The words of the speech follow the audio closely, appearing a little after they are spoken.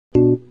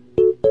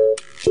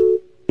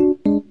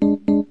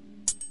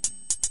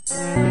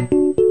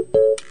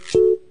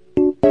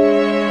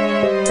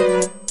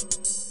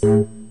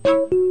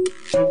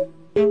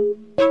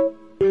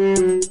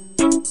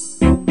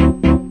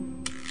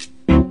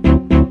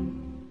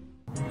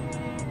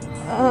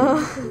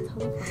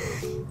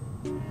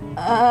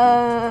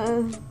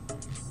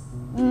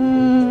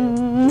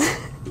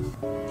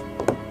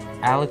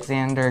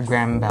Alexander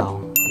Graham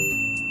Bell.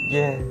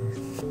 Yes.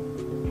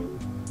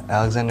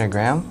 Alexander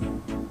Graham?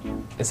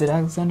 Is it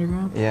Alexander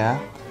Graham? Yeah.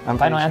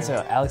 Final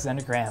answer,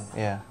 Alexander Graham.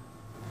 Yeah.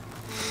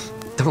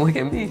 Don't look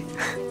at me.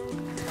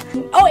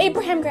 Oh,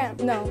 Abraham Graham.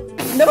 No.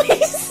 No,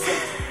 he's...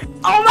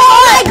 Oh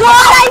my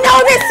god, I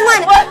know this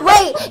one!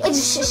 Wait,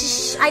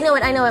 it's I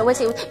know it. What's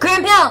it?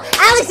 Graham Bell!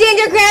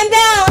 Alexander Graham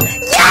Bell!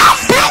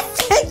 Yes!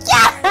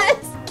 Yes!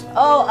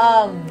 Oh,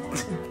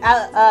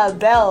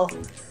 Bell.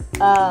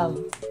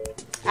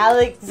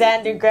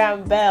 Alexander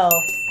Graham Bell.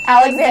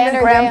 Alexander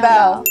Graham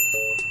Bell.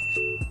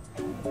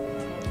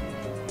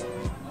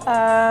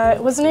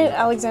 Wasn't it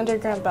Alexander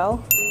Graham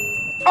Bell?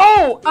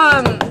 Oh,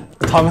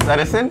 Thomas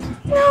Edison?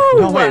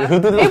 no, wait, who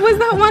did it? It was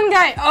that one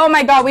guy. Oh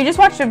my god, we just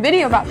watched a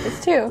video about this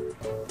too.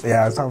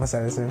 Yeah, it's Thomas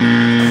Edison.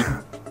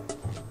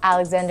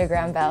 Alexander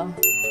Graham Bell.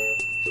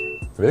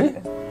 Really?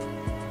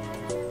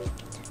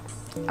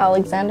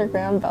 Alexander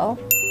Graham Bell?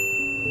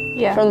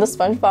 Yeah. From the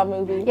SpongeBob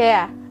movie.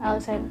 Yeah,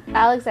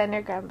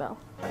 Alexander Graham Bell.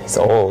 He's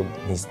old.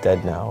 He's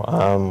dead now.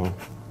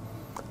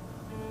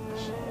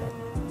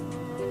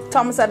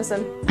 Thomas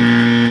Edison.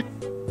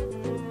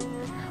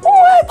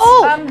 What?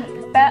 Oh!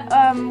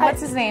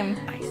 What's his name?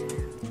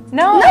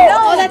 No,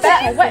 that's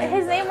okay. what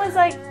his name was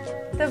like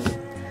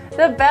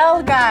the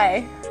Bell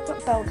guy.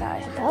 What Bell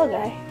guy? Bell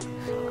guy.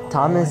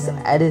 Thomas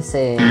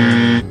Edison.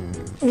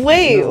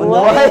 Wait,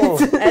 what?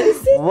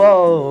 Edison?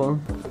 Whoa.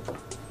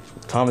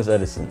 Thomas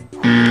Edison.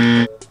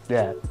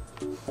 Yeah.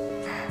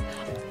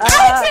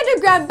 Alexander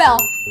Graham Bell.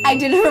 I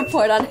did a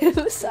report on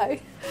him.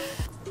 Sorry.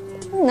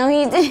 No,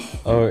 he didn't.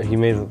 Oh, he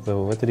made the,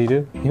 what did he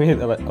do? He made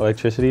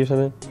electricity or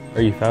something?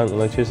 Or you found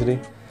electricity?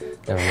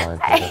 Never mind.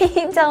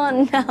 I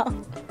don't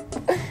know.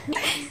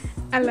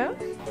 Hello?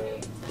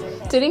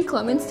 Didn't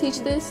Clemens teach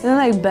this? Isn't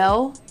that like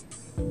Bell?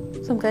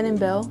 Some guy named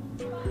Bell?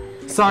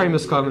 Sorry,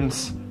 Miss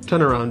Clemens.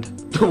 Turn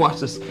around. Don't watch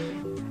this.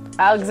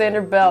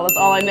 Alexander Bell, that's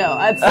all I know.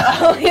 That's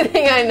the only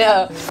thing I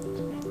know.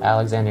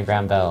 Alexander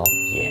Graham Bell.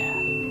 Yeah.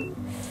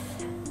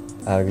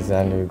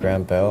 Alexander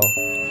Graham Bell.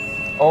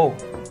 Oh.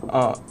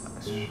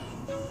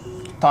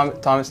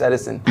 Thomas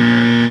Edison.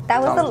 That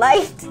was the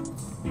light.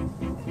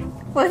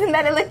 Wasn't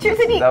that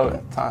electricity? That was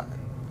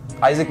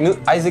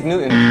Isaac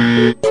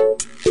Newton.